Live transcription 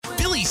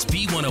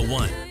Phillies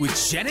B101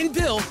 with Jen and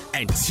Bill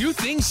and two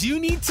things you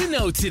need to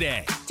know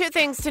today. Two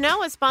Things to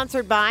Know is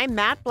sponsored by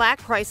Matt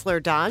Black,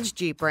 Chrysler Dodge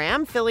Jeep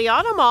Ram, Philly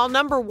Auto Mall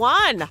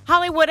 #1.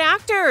 Hollywood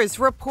actors,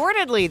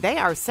 reportedly, they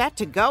are set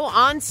to go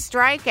on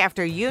strike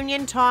after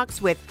union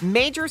talks with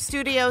major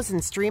studios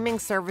and streaming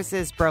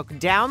services broke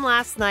down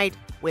last night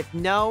with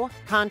no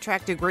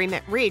contract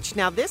agreement reached.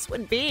 Now, this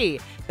would be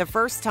the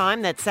first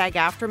time that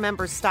SAG-AFTRA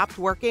members stopped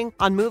working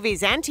on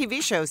movies and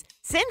TV shows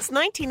since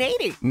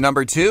 1980.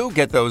 Number 2,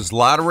 get those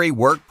lottery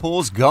work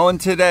pools going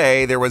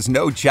today. There was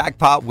no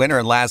jackpot winner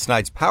in last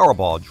night's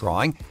Powerball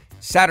drawing.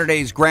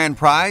 Saturday's grand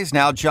prize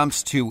now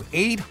jumps to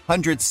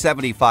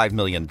 $875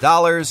 million.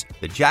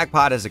 The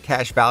jackpot has a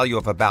cash value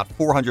of about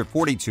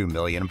 $442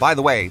 million. By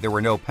the way, there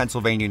were no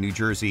Pennsylvania, New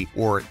Jersey,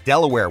 or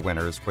Delaware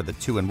winners for the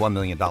 $2 and $1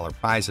 million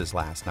prizes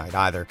last night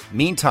either.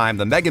 Meantime,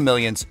 the Mega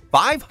Millions,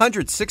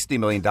 $560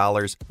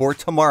 million for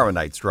tomorrow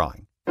night's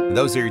drawing. And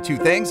those are your two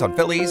things on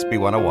Phillies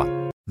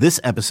B101. This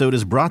episode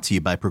is brought to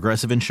you by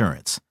Progressive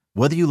Insurance.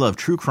 Whether you love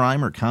true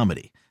crime or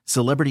comedy,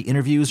 celebrity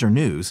interviews or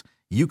news,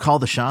 you call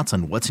the shots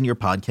on what's in your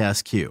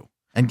podcast queue.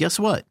 And guess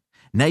what?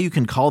 Now you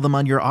can call them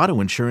on your auto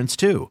insurance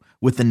too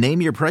with the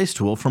Name Your Price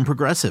tool from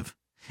Progressive.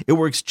 It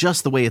works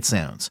just the way it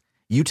sounds.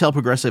 You tell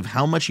Progressive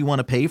how much you want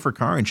to pay for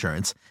car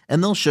insurance,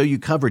 and they'll show you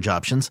coverage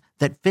options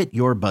that fit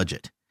your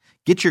budget.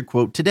 Get your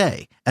quote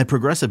today at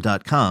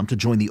Progressive.com to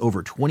join the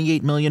over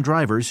 28 million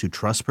drivers who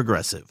trust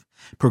Progressive.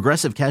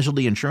 Progressive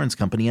Casualty Insurance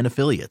Company and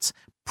Affiliates.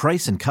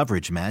 Price and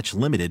coverage match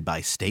limited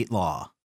by state law.